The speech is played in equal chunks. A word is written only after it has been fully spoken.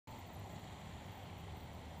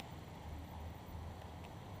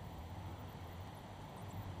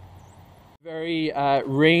Very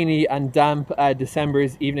rainy and damp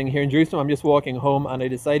December's evening here in Jerusalem. I'm just walking home and I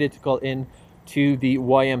decided to call in to the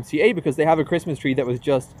YMCA because they have a Christmas tree that was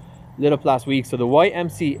just lit up last week. So the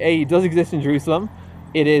YMCA does exist in Jerusalem.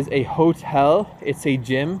 It is a hotel, it's a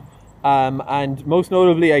gym, and most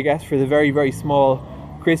notably, I guess, for the very, very small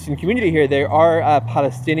Christian community here, there are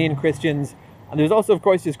Palestinian Christians, and there's also, of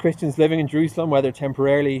course, just Christians living in Jerusalem, whether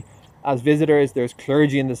temporarily as visitors. There's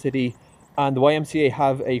clergy in the city. And the YMCA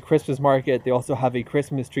have a Christmas market. They also have a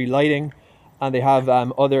Christmas tree lighting, and they have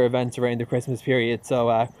other events around the Christmas period. So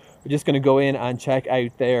we're just going to go in and check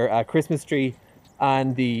out their Christmas tree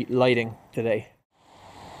and the lighting today.